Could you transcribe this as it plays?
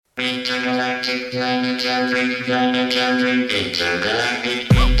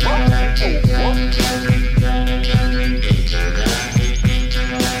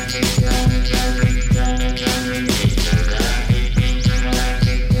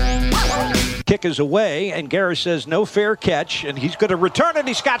Kick is away, and Garrett says no fair catch, and he's going to return it.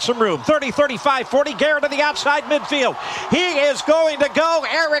 He's got some room. 30, 35, 40. Garrett to the outside midfield. He is going to go.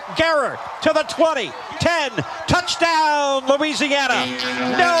 Eric Garrett to the 20, 10. Touchdown, Louisiana.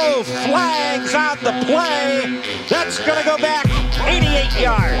 No flags on the play. That's going to go back 88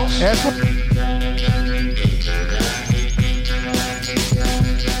 yards.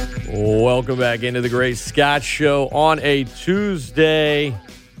 Welcome back into the Great Scott Show on a Tuesday.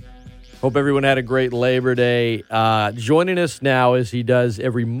 Hope everyone had a great Labor Day. Joining us now, as he does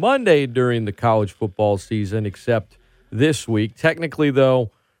every Monday during the college football season, except this week. Technically,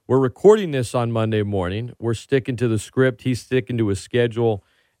 though, we're recording this on Monday morning. We're sticking to the script. He's sticking to his schedule,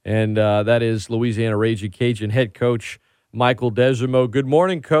 and that is Louisiana Ragin Cajun head coach Michael Desormeaux. Good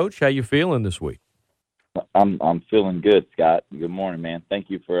morning, Coach. How you feeling this week? I'm feeling good, Scott. Good morning, man. Thanks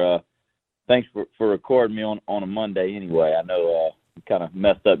for recording me on a Monday. Anyway, I know. Kind of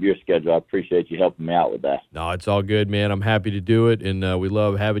messed up your schedule. I appreciate you helping me out with that. No, it's all good, man. I'm happy to do it, and we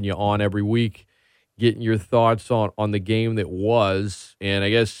love having you on every week, getting your thoughts on the game that was. And I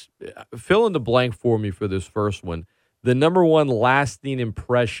guess fill in the blank for me for this first one. The number one lasting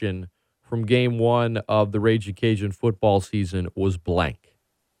impression from game one of the Ragin Cajun football season was blank.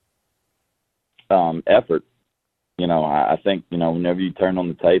 Effort. I think, whenever you turn on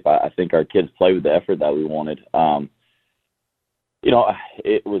the tape, I think our kids played with the effort that we wanted.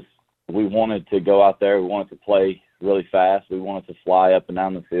 We wanted to go out there. We wanted to play really fast. We wanted to fly up and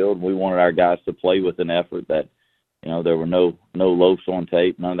down the field. We wanted our guys to play with an effort that, there were no loafs on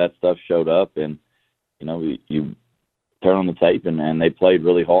tape. None of that stuff showed up. And, you turn on the tape and they played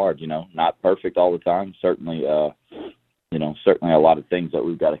really hard, not perfect all the time. Certainly, certainly a lot of things that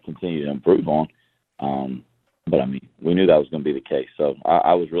we've got to continue to improve on. But we knew that was going to be the case. So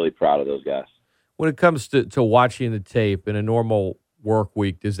I was really proud of those guys. When it comes to watching the tape in a normal work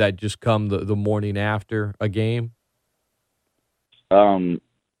week, does that just come the morning after a game?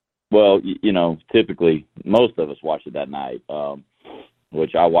 Well, typically most of us watch it that night,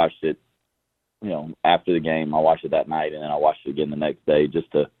 which I watched it, after the game. I watched it that night, and then I watched it again the next day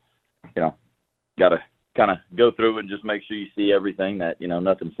just to, got to kind of go through and just make sure you see everything, that,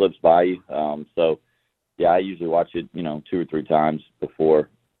 nothing slips by you. So, yeah, I usually watch it, 2 or 3 times before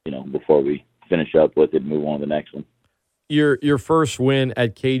we finish up with it and move on to the next one. Your first win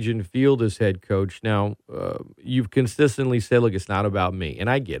at Cajun Field as head coach. Now, you've consistently said, look, it's not about me, and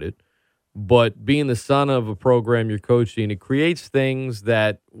I get it. But being the son of a program you're coaching, it creates things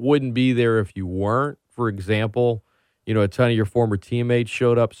that wouldn't be there if you weren't. For example, a ton of your former teammates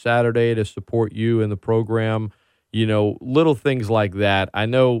showed up Saturday to support you and the program. Little things like that. I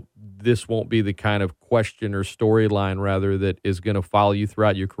know this won't be the kind of question or storyline, rather, that is going to follow you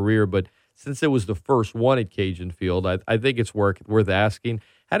throughout your career, but since it was the first one at Cajun Field, I think it's worth asking.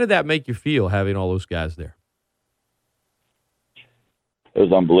 How did that make you feel, having all those guys there? It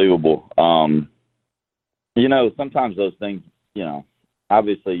was unbelievable. Sometimes those things,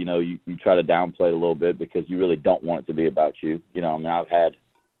 obviously, you try to downplay it a little bit because you really don't want it to be about you.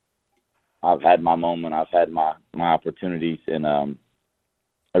 I've had my moment, I've had my opportunities, and I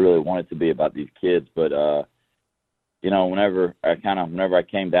really want it to be about these kids. But whenever I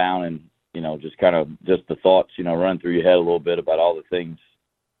came down and just the thoughts, run through your head a little bit about all the things,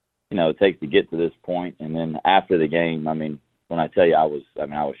 it takes to get to this point. And then after the game, when I tell you I was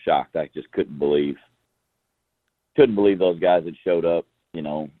shocked. I just couldn't believe those guys had showed up,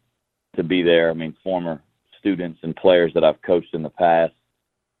 to be there. Former students and players that I've coached in the past,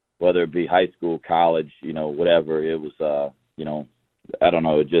 whether it be high school, college, whatever. It was, I don't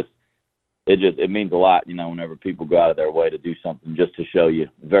know. It means a lot, whenever people go out of their way to do something just to show you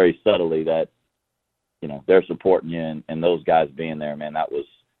very subtly that, they're supporting you, and those guys being there, man, that was,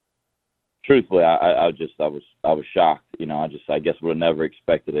 truthfully, I was shocked. I guess would have never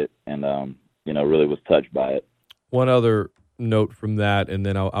expected it, and, really was touched by it. One other note from that, and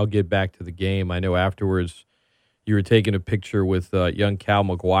then I'll get back to the game. I know afterwards you were taking a picture with young Cal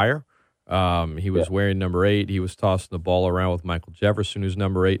McGuire. He was wearing number 8. He was tossing the ball around with Michael Jefferson, who's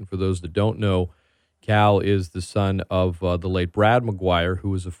number 8. And for those that don't know, Cal is the son of the late Brad McGuire, who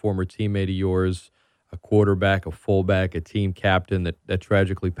was a former teammate of yours, a quarterback, a fullback, a team captain that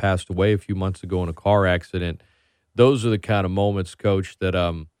tragically passed away a few months ago in a car accident. Those are the kind of moments, Coach, that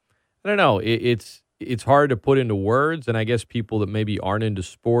I don't know. It's hard to put into words, and I guess people that maybe aren't into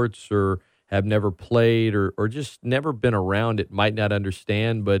sports or have never played or just never been around it might not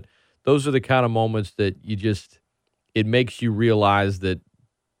understand, but those are the kind of moments that it makes you realize that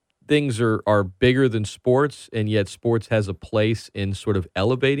things are bigger than sports, and yet sports has a place in sort of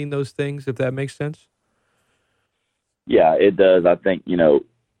elevating those things, if that makes sense? Yeah, it does. I think,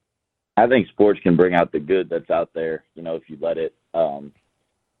 sports can bring out the good that's out there, if you let it.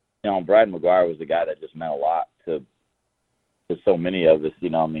 Brad McGuire was the guy that just meant a lot to so many of us. He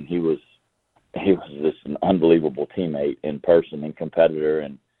was just an unbelievable teammate in person and competitor.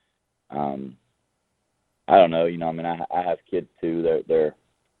 And I don't know, I have kids too. They're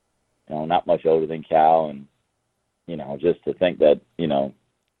not much older than Cal, and just to think that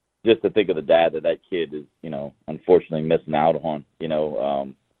just to think of the dad that kid is unfortunately missing out on.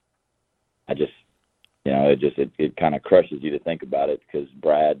 I just it kind of crushes you to think about it, because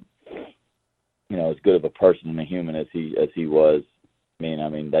Brad, as good of a person and a human as he was,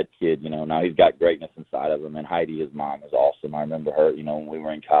 that kid, now he's got greatness inside of him. And Heidi, his mom, is awesome. I remember her, when we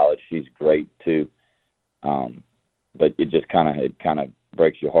were in college. She's great too. But it just kind of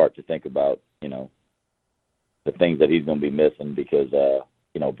breaks your heart to think about, the things that he's going to be missing, because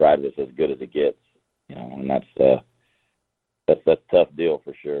Brad was as good as it gets, and that's a tough deal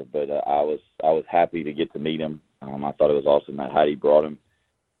for sure. But I was happy to get to meet him. I thought it was awesome that Heidi brought him,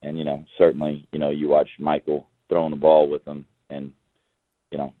 and certainly you watch Michael throwing the ball with him, and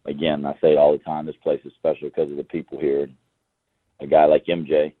again, I say it all the time, this place is special because of the people here. A guy like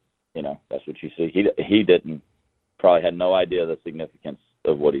MJ, that's what you see. He didn't probably had no idea the significance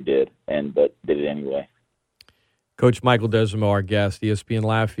of what he did, but did it anyway. Coach Michael Desormeaux, our guest, ESPN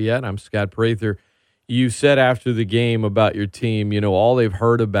Lafayette. I'm Scott Prather. You said after the game about your team, all they've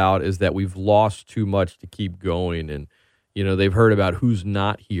heard about is that we've lost too much to keep going. And, they've heard about who's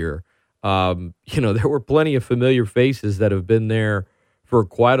not here. There were plenty of familiar faces that have been there for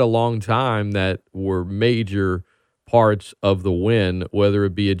quite a long time that were major parts of the win, whether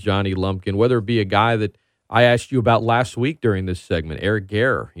it be a Johnny Lumpkin, whether it be a guy that I asked you about last week during this segment, Eric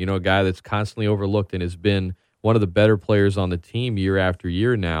Garrer, a guy that's constantly overlooked and has been one of the better players on the team year after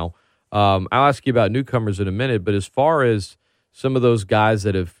year now. I'll ask you about newcomers in a minute, but as far as some of those guys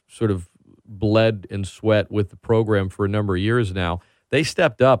that have sort of bled and sweat with the program for a number of years now, they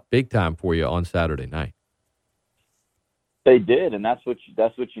stepped up big time for you on Saturday night. They did, and that's what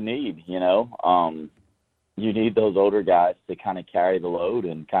you need. You need those older guys to kind of carry the load,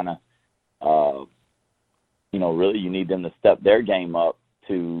 and kind of, really you need them to step their game up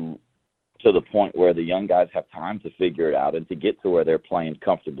to the point where the young guys have time to figure it out and to get to where they're playing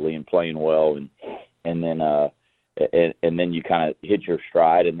comfortably and playing well, and then you kind of hit your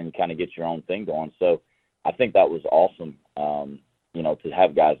stride and then kind of get your own thing going. So I think that was awesome, to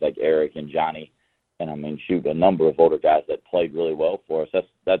have guys like Eric and Johnny, and a number of older guys that played really well for us.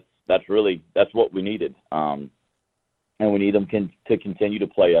 That's what we needed, and we need them to continue to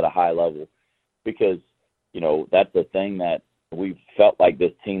play at a high level, because that's the thing that we felt like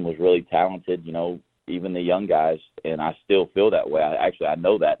this team was really talented, even the young guys, and I still feel that way. I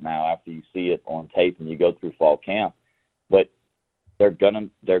know that now after you see it on tape and you go through fall camp. But they're gonna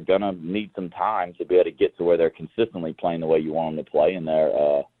need some time to be able to get to where they're consistently playing the way you want them to play, and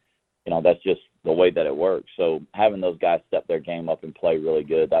that's just the way that it works. So having those guys step their game up and play really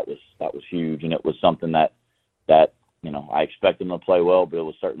good, that was huge, and it was something that I expected them to play well, but it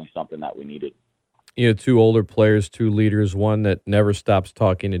was certainly something that we needed. Two older players, two leaders, one that never stops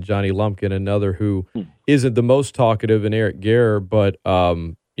talking to Johnny Lumpkin, another who isn't the most talkative in Eric Garrer, but,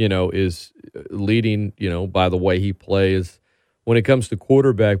 is leading, by the way he plays. When it comes to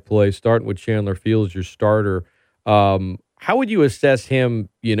quarterback play, starting with Chandler Fields, your starter, how would you assess him,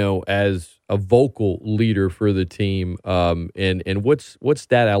 as a vocal leader for the team? And what's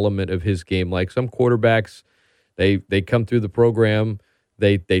that element of his game like? Some quarterbacks, they come through the program,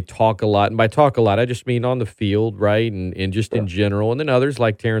 They talk a lot, and by talk a lot, I just mean on the field, right, and just in general. And then others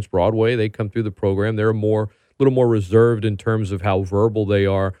like Terrence Broadway, they come through the program. They're a little more reserved in terms of how verbal they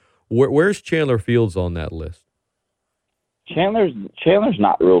are. Where's Chandler Fields on that list? Chandler's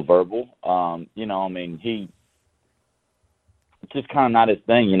not real verbal. He it's just kind of not his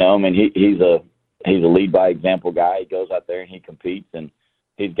thing. He's a lead by example guy. He goes out there and he competes, and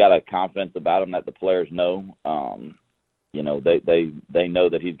he's got a confidence about him that the players know. They know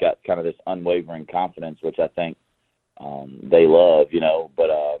that he's got kind of this unwavering confidence, which I think they love, but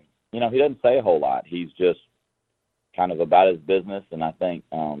he doesn't say a whole lot. He's just kind of about his business, and I think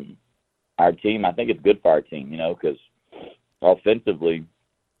our team, I think it's good for our team, because offensively,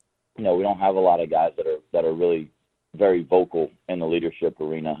 we don't have a lot of guys that are really very vocal in the leadership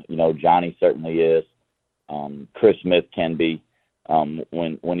arena. Johnny certainly is. Chris Smith can be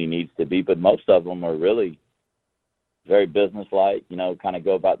when he needs to be, but most of them are really very businesslike, kind of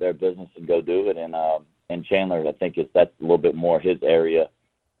go about their business and go do it. And Chandler, I think that's a little bit more his area.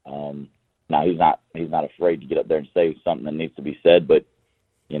 Now he's not afraid to get up there and say something that needs to be said, but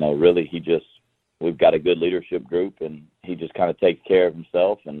really we've got a good leadership group, and he just kind of takes care of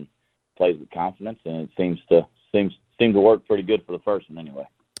himself and plays with confidence, and it seems to work pretty good for the first one anyway.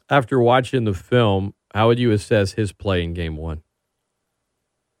 After watching the film, how would you assess his play in Game 1?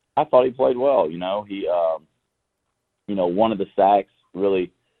 I thought he played well. He, one of the sacks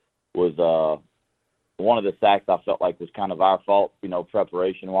really was one of the sacks I felt like was kind of our fault,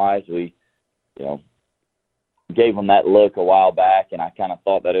 preparation-wise. We, gave him that look a while back, and I kind of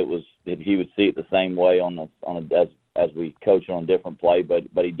thought that he would see it the same way as we coach on a different play, but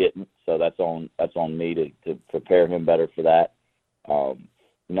he didn't. So that's on me to prepare him better for that.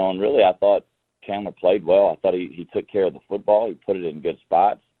 And really I thought Chandler played well. I thought he took care of the football. He put it in good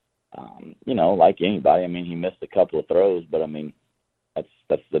spots. Like anybody. I mean, he missed a couple of throws, but I mean,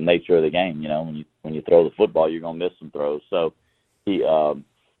 that's the nature of the game. When you throw the football, you're gonna miss some throws. So he,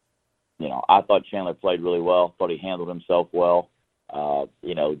 I thought Chandler played really well. Thought he handled himself well.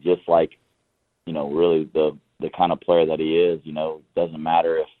 Just like, really the kind of player that he is. Doesn't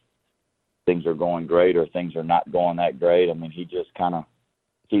matter if things are going great or things are not going that great. I mean, he just kind of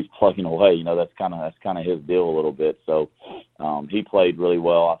keeps plugging away. That's kind of his deal a little bit. So he played really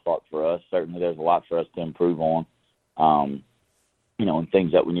well, I thought, for us. Certainly there's a lot for us to improve on, and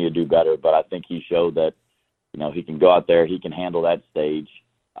things that we need to do better. But I think he showed that, he can go out there, he can handle that stage.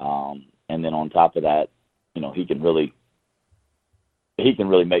 And then on top of that, he can really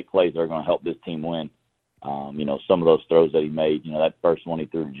make plays that are going to help this team win. Some of those throws that he made, that first one he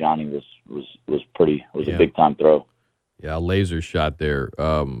threw to Johnny was a big time throw. Yeah, laser shot there.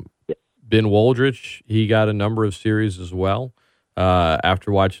 Ben Woldrich, he got a number of series as well.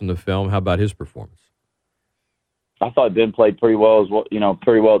 After watching the film, how about his performance? I thought Ben played pretty well as well.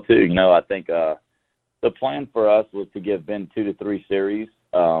 Pretty well too. I think the plan for us was to give Ben 2 to 3 series,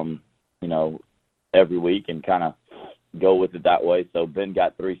 every week and kind of go with it that way. So Ben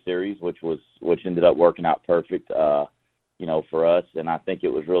got 3 series, which ended up working out perfect, for us. And I think it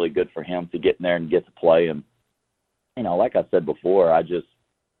was really good for him to get in there and get to play. And like I said before, I just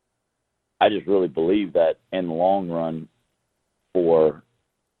really believe that in the long run for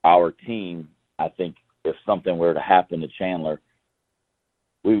our team, I think if something were to happen to Chandler,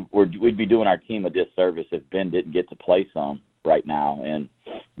 we'd be doing our team a disservice if Ben didn't get to play some right now. And,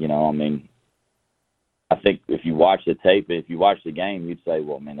 I think if you watch the tape, if you watch the game, you'd say,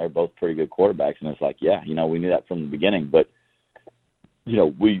 well, man, they're both pretty good quarterbacks. And it's like, yeah, we knew that from the beginning. But,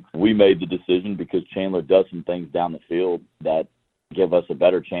 we made the decision because Chandler does some things down the field that give us a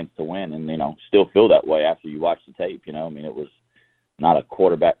better chance to win and, still feel that way after you watch the tape. It was not a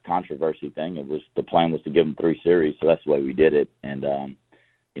quarterback controversy thing. The plan was to give him 3 series. So that's the way we did it. And,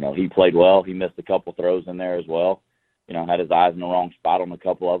 he played well. He missed a couple throws in there as well. Had his eyes in the wrong spot on a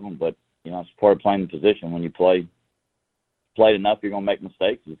couple of them. But, it's part of playing the position. When you played enough, you're going to make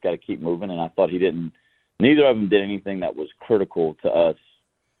mistakes. You just got to keep moving. And I thought neither of them did anything that was critical to us,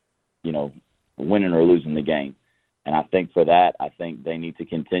 winning or losing the game. And I think for that, they need to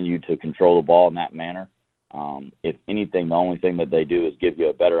continue to control the ball in that manner. If anything, the only thing that they do is give you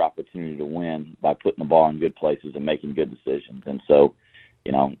a better opportunity to win by putting the ball in good places and making good decisions. And so,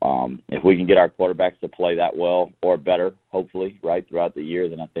 if we can get our quarterbacks to play that well or better, hopefully, right, throughout the year,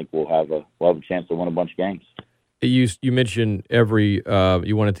 then I think we'll have a chance to win a bunch of games. You mentioned you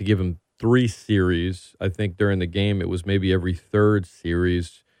wanted to give him 3 series. I think during the game it was maybe every 3rd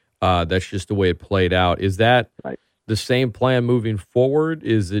series. That's just the way it played out. Is that right? The same plan moving forward?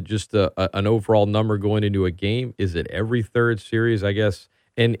 Is it just an overall number going into a game? Is it every 3rd series, I guess?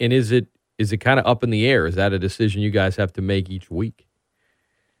 And is it kind of up in the air? Is that a decision you guys have to make each week?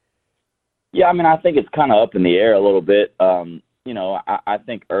 Yeah, I think it's kind of up in the air a little bit. I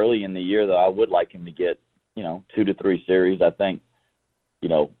think early in the year, though, I would like him to get, 2 to 3 series. I think,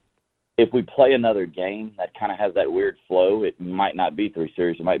 if we play another game that kind of has that weird flow, it might not be 3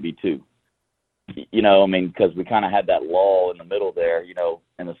 series. It might be 2. Because we kind of had that lull in the middle there,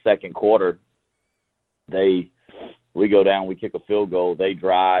 in the second quarter. We go down, we kick a field goal, they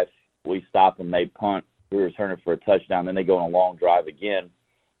drive, we stop them, they punt, we return it for a touchdown, then they go on a long drive again,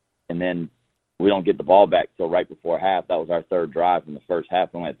 and then we don't get the ball back till right before half. That was our 3rd drive in the first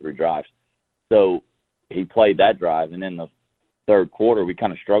half. We only had 3 drives. So he played that drive, and in the 3rd quarter, we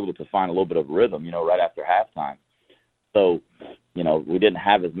kind of struggled to find a little bit of rhythm, right after halftime. So, we didn't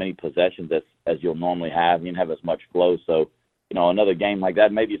have as many possessions as you'll normally have. You didn't have as much flow. So, another game like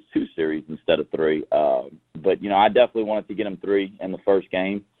that, maybe it's 2 series instead of 3. But, I definitely wanted to get him 3 in the first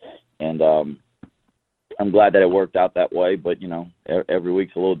game. And I'm glad that it worked out that way. But every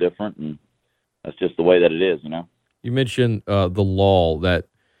week's a little different, and that's just the way that it is. You mentioned the lull that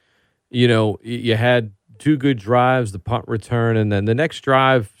you had 2 good drives, the punt return, and then the next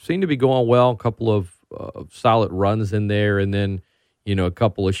drive seemed to be going well. A couple of solid runs in there, and then a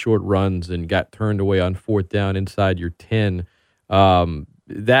couple of short runs and got turned away on 4th down inside your 10.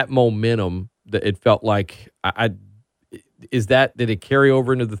 That momentum, that it felt like, did it carry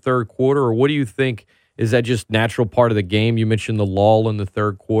over into the third quarter, or what do you think? Is that just natural part of the game? You mentioned the lull in the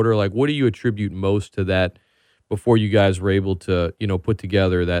third quarter. Like, what do you attribute most to that before you guys were able to, put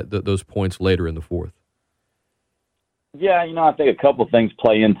together those points later in the fourth? Yeah, I think a couple things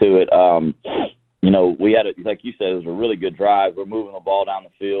play into it. We had, like you said, it was a really good drive. We're moving the ball down the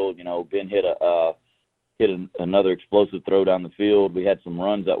field. Ben hit another explosive throw down the field. We had some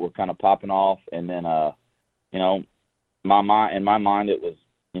runs that were kind of popping off, and then, in my mind, it was,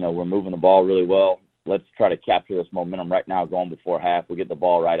 we're moving the ball really well. Let's try to capture this momentum right now going before half. We get the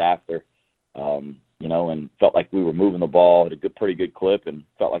ball right after, and felt like we were moving the ball at a pretty good clip, and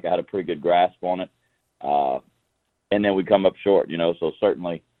felt like I had a pretty good grasp on it. And then we come up short, so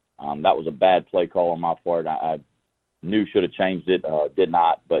certainly that was a bad play call on my part. I knew should have changed it, did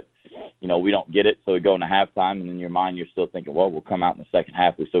not, but, we don't get it. So we go into halftime, and in your mind you're still thinking, well, we'll come out in the second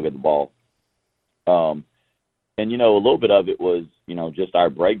half, we still get the ball. And, a little bit of it was, just our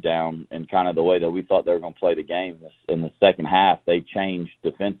breakdown and kind of the way that we thought they were going to play the game. In the second half, they changed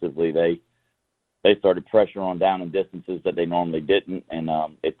defensively. They started pressure on down and distances that they normally didn't, and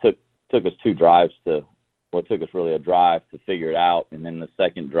it took us 2 drives it took us really a drive to figure it out. And then the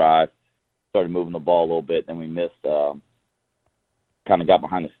second drive started moving the ball a little bit. Then we missed, kind of got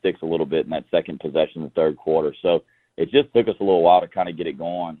behind the sticks a little bit in that second possession in the third quarter. So it just took us a little while to kind of get it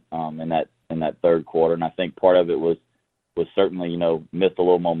going in that third quarter. And I think part of it was certainly, missed a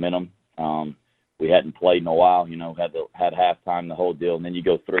little momentum. We hadn't played in a while, had halftime, the whole deal. And then you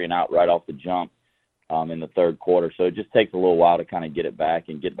go 3 and out right off the jump in the third quarter. So it just takes a little while to kind of get it back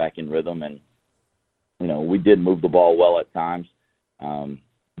and get back in rhythm. And, we did move the ball well at times,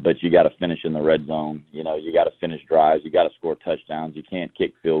 but you got to finish in the red zone. You got to finish drives. You got to score touchdowns. You can't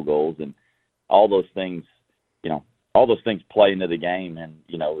kick field goals, and all those things. All those things play into the game, and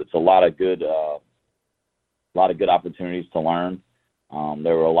it's a lot of good opportunities to learn.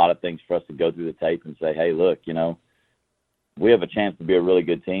 There were a lot of things for us to go through the tape and say, hey, look, we have a chance to be a really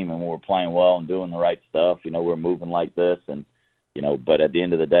good team, and when we're playing well and doing the right stuff, we're moving like this, and. But at the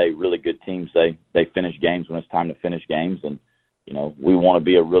end of the day, really good teams, they finish games when it's time to finish games. And, we want to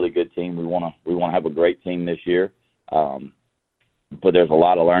be a really good team. We want to have a great team this year. But there's a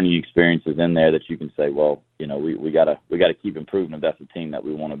lot of learning experiences in there that you can say, well, we gotta keep improving if that's the team that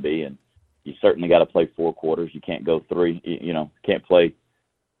we want to be. And you certainly got to play 4 quarters. You can't go 3, can't play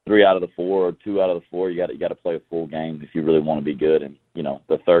 3 out of the 4 or 2 out of the 4. You got to play a full game if you really want to be good. And,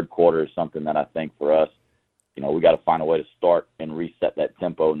 the third quarter is something that I think for us, we got to find a way to start and reset that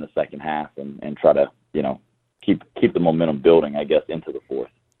tempo in the second half and try to, keep the momentum building, I guess, into the fourth.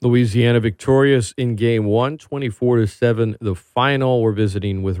 Louisiana victorious in game 1, 24-7. The final, we're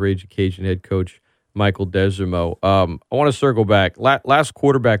visiting with Ragin Cajun head coach Michael Desormeaux. I want to circle back. Last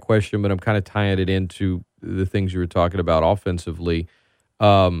quarterback question, but I'm kind of tying it into the things you were talking about offensively.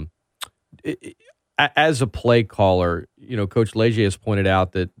 As a play caller, Coach Leger has pointed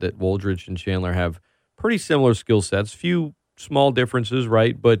out that Wooldridge and Chandler have pretty similar skill sets, few small differences,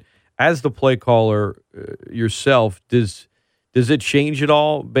 right? But as the play caller yourself, does it change at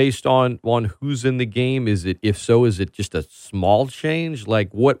all based on who's in the game? If so, is it just a small change? Like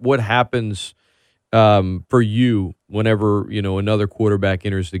what happens for you whenever another quarterback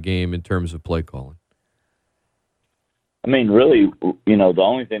enters the game in terms of play calling? I mean, really, the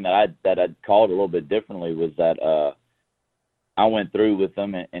only thing that I'd called a little bit differently was that I went through with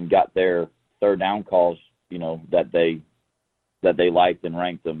them and got their third down calls, that they liked and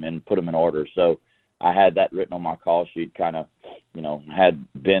ranked them and put them in order. So I had that written on my call sheet, kind of,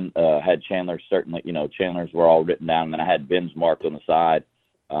 had Chandler certainly, Chandler's were all written down, and then I had Ben's marked on the side,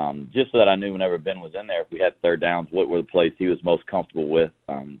 just so that I knew whenever Ben was in there, if we had third downs, what were the plays he was most comfortable with.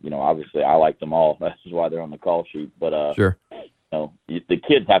 Obviously I like them all. That's just why they're on the call sheet. But, sure. The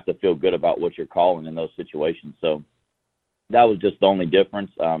kids have to feel good about what you're calling in those situations. So that was just the only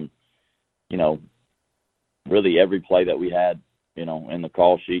difference. Really every play that we had, in the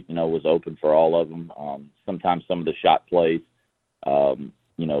call sheet, was open for all of them. Sometimes some of the shot plays,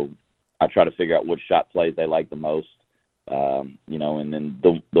 I try to figure out which shot plays they like the most. And then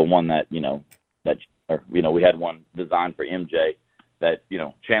the one that, we had one designed for MJ that,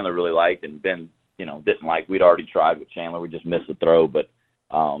 Chandler really liked and Ben, didn't like. We'd already tried with Chandler. We just missed the throw. But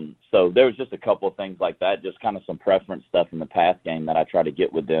So there was just a couple of things like that, just kind of some preference stuff in the pass game that I try to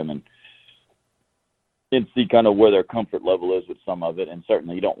get with them and see kind of where their comfort level is with some of it. And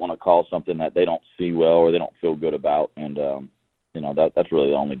certainly you don't want to call something that they don't see well or they don't feel good about. And, that's really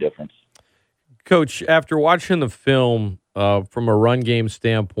the only difference. Coach, after watching the film from a run game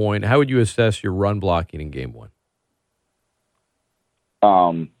standpoint, how would you assess your run blocking in game one?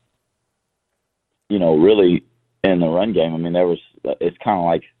 Really in the run game, I mean, it's kind of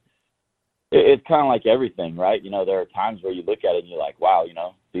like everything, right? There are times where you look at it and you're like, wow,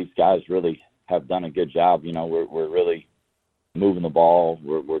 these guys really have done a good job. We're really moving the ball.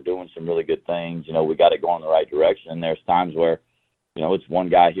 We're doing some really good things. We got it going in the right direction. And there's times where, it's one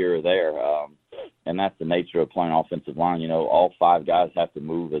guy here or there. And that's the nature of playing offensive line. All five guys have to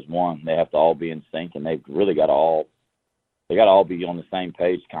move as one. They have to all be in sync, and they've really got to all be on the same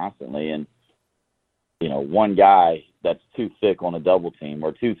page constantly. And, one guy that's too thick on a double team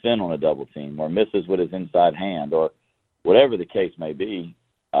or too thin on a double team or misses with his inside hand or whatever the case may be.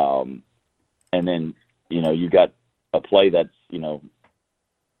 And then, you got a play that's,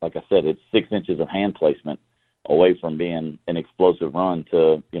 like I said, it's 6 inches of hand placement away from being an explosive run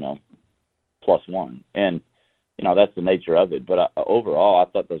to, +1. And, that's the nature of it. But overall, I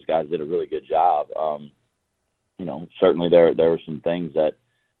thought those guys did a really good job. Certainly there were some things that,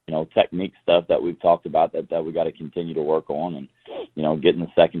 technique stuff that we've talked about that we got to continue to work on and, getting the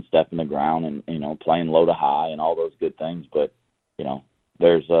second step in the ground and, playing low to high and all those good things. But,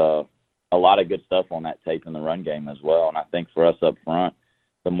 there's a lot of good stuff on that tape in the run game as well. And I think for us up front,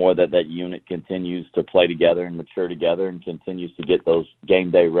 the more that unit continues to play together and mature together and continues to get those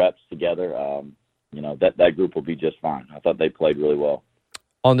game day reps together, that group will be just fine. I thought they played really well.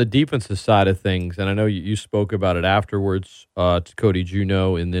 On the defensive side of things, and I know you spoke about it afterwards to Cody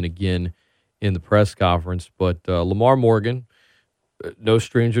Juneau and then again in the press conference, but Lamar Morgan, no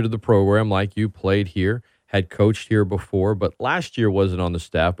stranger to the program like you, played here, had coached here before, but last year wasn't on the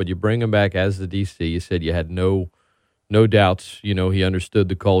staff, but you bring him back as the DC. You said you had no doubts, he understood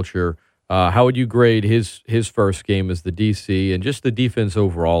the culture. How would you grade his first game as the DC and just the defense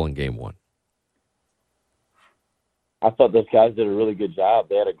overall in game one? I thought those guys did a really good job.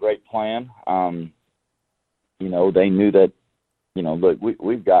 They had a great plan. They knew that, look,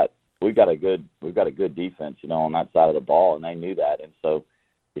 we've got a good defense, on that side of the ball, and they knew that. And so,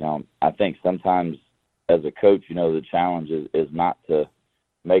 I think sometimes as a coach, the challenge is not to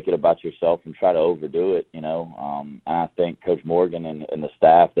make it about yourself and try to overdo it, and I think Coach Morgan and the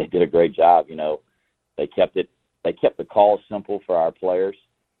staff, they did a great job. They kept the call simple for our players.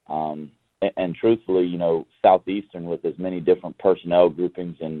 And truthfully, Southeastern with as many different personnel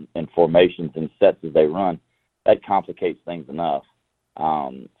groupings and formations and sets as they run, that complicates things enough.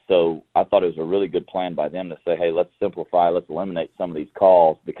 So I thought it was a really good plan by them to say, hey, let's simplify, let's eliminate some of these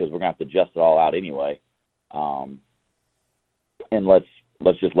calls because we're going to have to adjust it all out anyway. And let's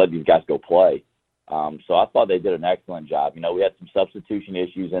just let these guys go play. So I thought they did an excellent job. We had some substitution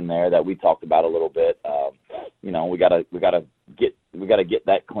issues in there that we talked about a little bit. We gotta get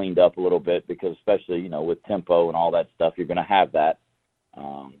that cleaned up a little bit because especially, with tempo and all that stuff, you're gonna have that.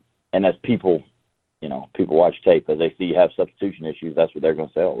 And as people watch tape, as they see you have substitution issues, that's what they're gonna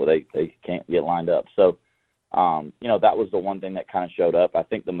say, oh, well, they can't get lined up. So, that was the one thing that kind of showed up. I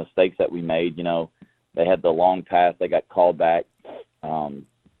think the mistakes that we made, they had the long pass, they got called back.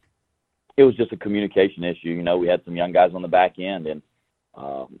 It was just a communication issue. We had some young guys on the back end, and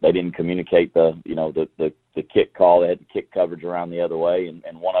they didn't communicate the kick call. They had the kick coverage around the other way,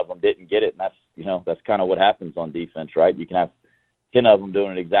 and one of them didn't get it. And that's kind of what happens on defense, right? You can have 10 of them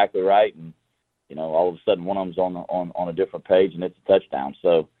doing it exactly right, and all of a sudden one of them's on a different page, and it's a touchdown.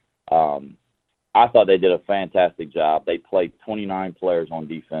 So I thought they did a fantastic job. They played 29 players on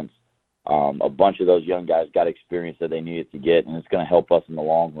defense. A bunch of those young guys got experience that they needed to get, and it's going to help us in the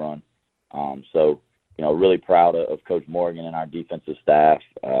long run. So, really proud of Coach Morgan and our defensive staff.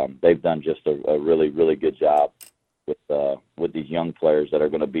 They've done just a really, really good job with these young players that are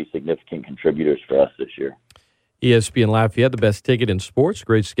going to be significant contributors for us this year. ESPN Lafayette, the best ticket in sports.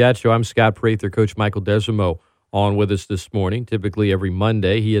 Great Scat Show. I'm Scott Prather. Coach Michael Desormeaux on with us this morning. Typically every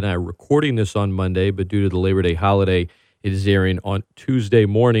Monday. He and I are recording this on Monday, but due to the Labor Day holiday, it is airing on Tuesday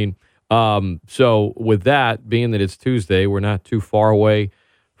morning. So with that, being that it's Tuesday, we're not too far away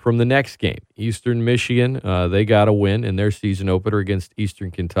from the next game. Eastern Michigan, they got a win in their season opener against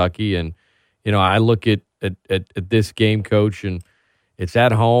Eastern Kentucky. And, I look at this game, Coach, and it's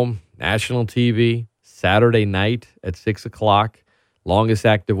at home, national TV, Saturday night at 6 o'clock, longest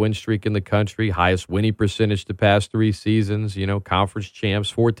active win streak in the country, highest winning percentage the past 3 seasons, conference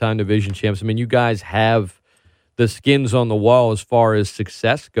champs, 4-time division champs. I mean, you guys have the skins on the wall as far as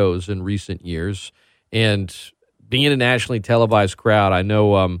success goes in recent years. And being a nationally televised crowd, I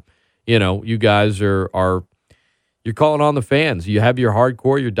know, you guys are you're calling on the fans. You have your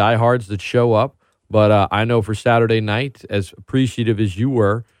hardcore, your diehards that show up. But I know for Saturday night, as appreciative as you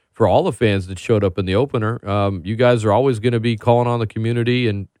were for all the fans that showed up in the opener, you guys are always going to be calling on the community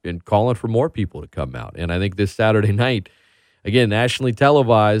and calling for more people to come out. And I think this Saturday night, again, nationally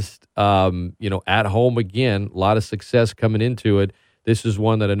televised, at home again, a lot of success coming into it. This is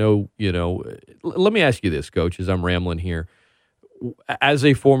one that I know, let me ask you this, Coach, as I'm rambling here. As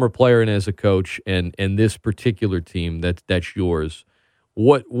a former player and as a coach and this particular team that's yours,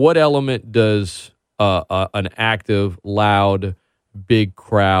 what element does an active, loud, big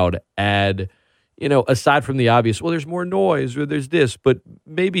crowd add, aside from the obvious, well, there's more noise or there's this, but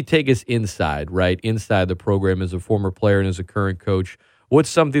maybe take us inside, right? Inside the program as a former player and as a current coach. What's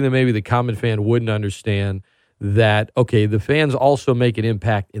something that maybe the common fan wouldn't understand that, okay, the fans also make an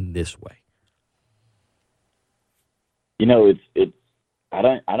impact in this way? It's I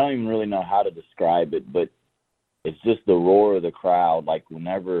don't even really know how to describe it, but it's just the roar of the crowd. Like when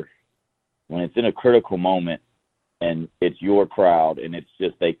it's in a critical moment and it's your crowd and it's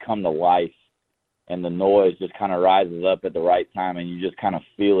just they come to life and the noise just kind of rises up at the right time and you just kind of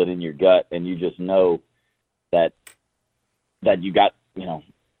feel it in your gut and you just know that you got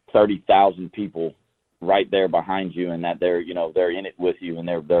 30,000 people right there behind you and that they're in it with you and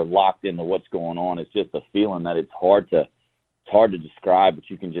they're locked into what's going on. It's just a feeling that it's hard to describe, but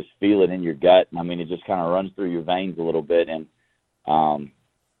you can just feel it in your gut. I mean, it just kind of runs through your veins a little bit. And,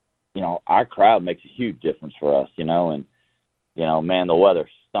 our crowd makes a huge difference for us, and, man, the weather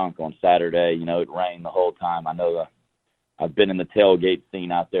stunk on Saturday. It rained the whole time. I know I've been in the tailgate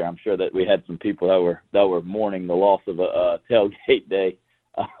scene out there. I'm sure that we had some people that were mourning the loss of a tailgate day.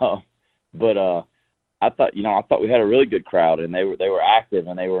 But I thought we had a really good crowd and they were active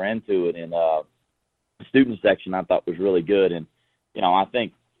and they were into it. And, student section I thought was really good. And, I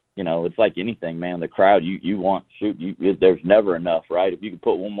think, it's like anything, man, the crowd you want, there's never enough, right? If you can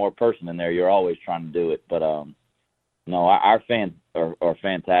put one more person in there, you're always trying to do it. But, our fans are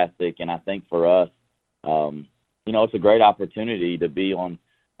fantastic. And I think for us, it's a great opportunity to be on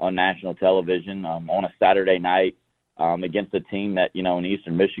national television, on a Saturday night, against a team that, in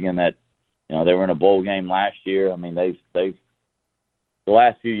Eastern Michigan that, they were in a bowl game last year. I mean, they've the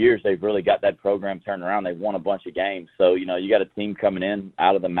last few years, they've really got that program turned around. They've won a bunch of games. So, you got a team coming in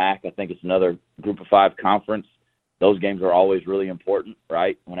out of the MAC. I think it's another Group of 5 conference. Those games are always really important,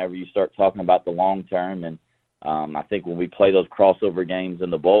 right, whenever you start talking about the long term. And I think when we play those crossover games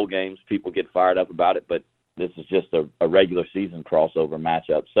and the bowl games, people get fired up about it. But this is just a regular season crossover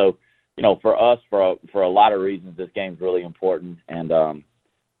matchup. So, for us, for a lot of reasons, this game's really important. And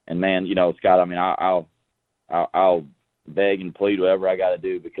man, Scott, I mean, I'll beg and plead whatever I got to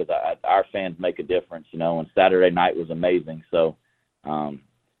do because our fans make a difference, and Saturday night was amazing. So,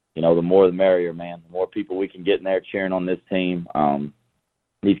 the more the merrier, man. The more people we can get in there cheering on this team.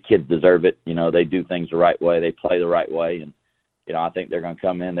 These kids deserve it. They do things the right way. They play the right way. And, I think they're going to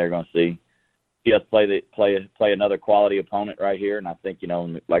come in. They're going to see us play another quality opponent right here. And I think,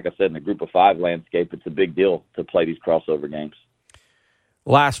 like I said, in the Group of 5 landscape, it's a big deal to play these crossover games.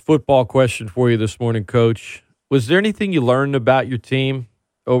 Last football question for you this morning, Coach. Was there anything you learned about your team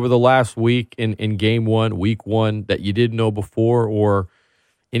over the last week in game one, week one, that you didn't know before, or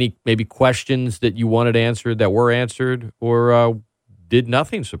any maybe questions that you wanted answered that were answered, or did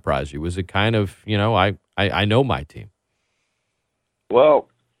nothing surprise you? Was it kind of, I know my team? Well,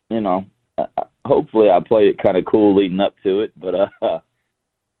 hopefully I played it kind of cool leading up to it, but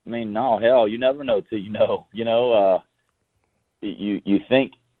no, hell, you never know till you know. You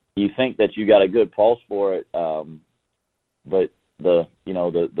think that you got a good pulse for it, but the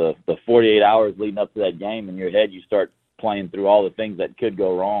 48 hours leading up to that game in your head, you start playing through all the things that could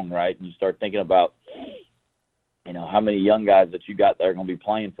go wrong, right? And you start thinking about, how many young guys that you got that are going to be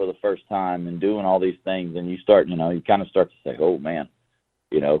playing for the first time and doing all these things, and you start, you kind of start to say, oh man,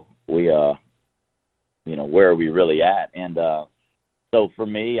 we where are we really at? And so for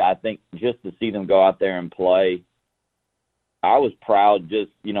me, I think just to see them go out there and play, I was proud.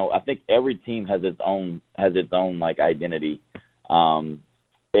 Just I think every team has its own like identity, and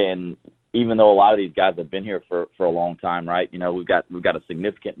even though a lot of these guys have been here for a long time, right? We've got a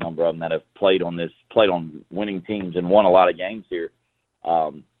significant number of them that have played on winning teams and won a lot of games here.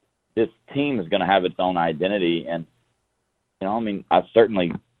 This team is going to have its own identity, and I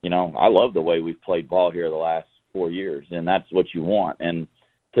certainly I love the way we've played ball here the last 4 years, and that's what you want. And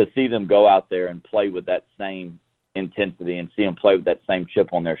to see them go out there and play with that same intensity and see them play with that same chip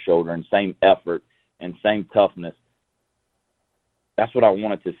on their shoulder and same effort and same toughness. That's what I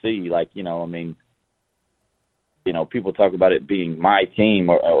wanted to see. Like, you know, I mean, you know, people talk about it being my team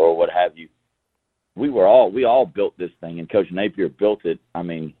or what have you. We all built this thing, and Coach Napier built it. I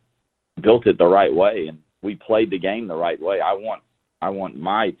mean, built it the right way, and we played the game the right way. I want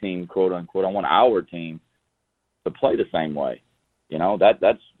my team, quote unquote. I want our team to play the same way. You know,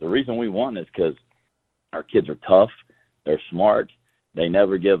 that's the reason we won is because our kids are tough, they're smart, they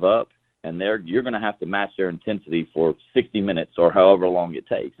never give up, and you're going to have to match their intensity for 60 minutes or however long it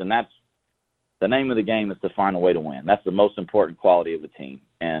takes. And that's the name of the game, is to find a way to win. That's the most important quality of a team,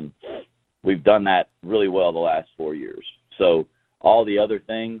 and we've done that really well the last 4 years. So all the other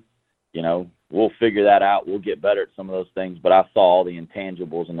things, you know, we'll figure that out. We'll get better at some of those things, but I saw all the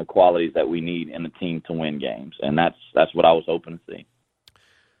intangibles and the qualities that we need in a team to win games, and that's what I was hoping to see.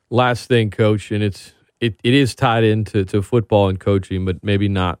 Last thing, Coach, and it is tied into football and coaching, but maybe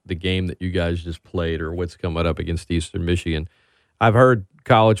not the game that you guys just played or what's coming up against Eastern Michigan. I've heard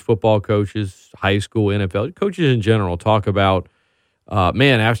college football coaches, high school, NFL coaches in general talk about,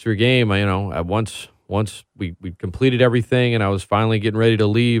 man, after a game, once we completed everything and I was finally getting ready to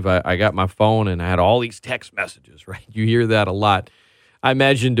leave, I got my phone and I had all these text messages, right? You hear that a lot. I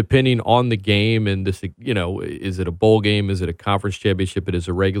imagine depending on the game and this, you know, is it a bowl game? Is it a conference championship? It is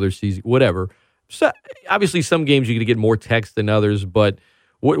a regular season, whatever. So obviously some games you're going to get more text than others, but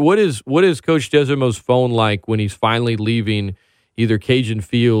what is Coach Desormeaux's phone like when he's finally leaving either Cajun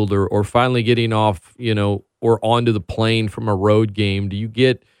Field or finally getting off, you know, or onto the plane from a road game? Do you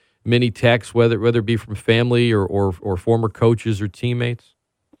get many texts, whether it be from family or former coaches or teammates?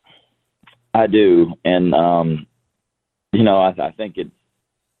 I do, and you know, I think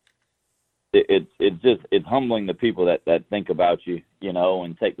it's humbling the people that think about you, you know,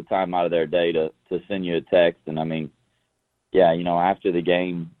 and take the time out of their day to send you a text. And I mean, yeah, you know, after the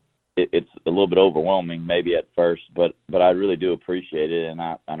game, it's a little bit overwhelming maybe at first, but I really do appreciate it, and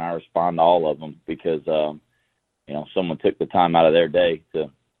I respond to all of them because you know, someone took the time out of their day to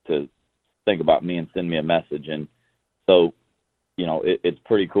think about me and send me a message. And so, you know, it's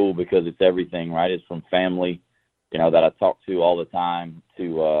pretty cool because it's everything, right? It's from family, you know, that I talk to all the time,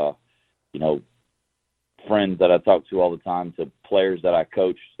 to you know, friends that I talk to all the time, to players that I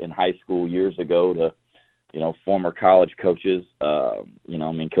coached in high school years ago, to, you know, former college coaches, you know,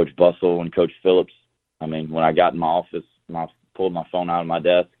 I mean, Coach Bustle and Coach Phillips. I mean, when I got in my office, I pulled my phone out of my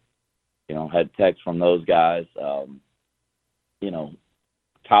desk, you know, had texts from those guys, you know,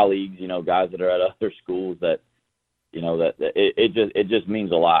 colleagues, you know, guys that are at other schools that, you know, that it just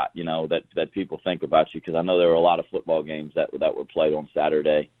means a lot, you know, that people think about you, because I know there were a lot of football games that were played on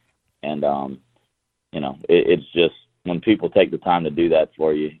Saturday, and you know, it's just when people take the time to do that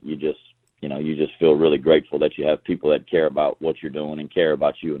for you, you just feel really grateful that you have people that care about what you're doing and care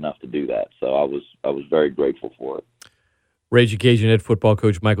about you enough to do that. So I was very grateful for it. Ragin Cajun head football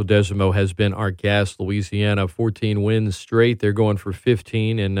coach Michael Desormeaux has been our guest. Louisiana, 14 wins straight. They're going for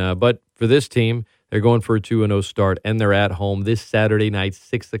 15, and but for this team, they're going for a 2-0 start, and they're at home this Saturday night,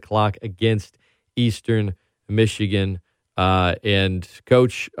 6 o'clock against Eastern Michigan. And,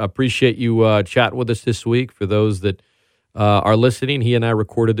 Coach, appreciate you chatting with us this week. For those that are listening, he and I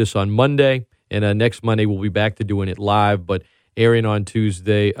recorded this on Monday, and next Monday we'll be back to doing it live, but airing on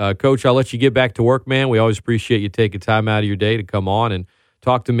Tuesday. Coach, I'll let you get back to work, man. We always appreciate you taking time out of your day to come on and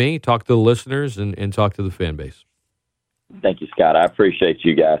talk to me, talk to the listeners, and talk to the fan base. Thank you, Scott. I appreciate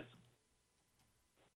you guys.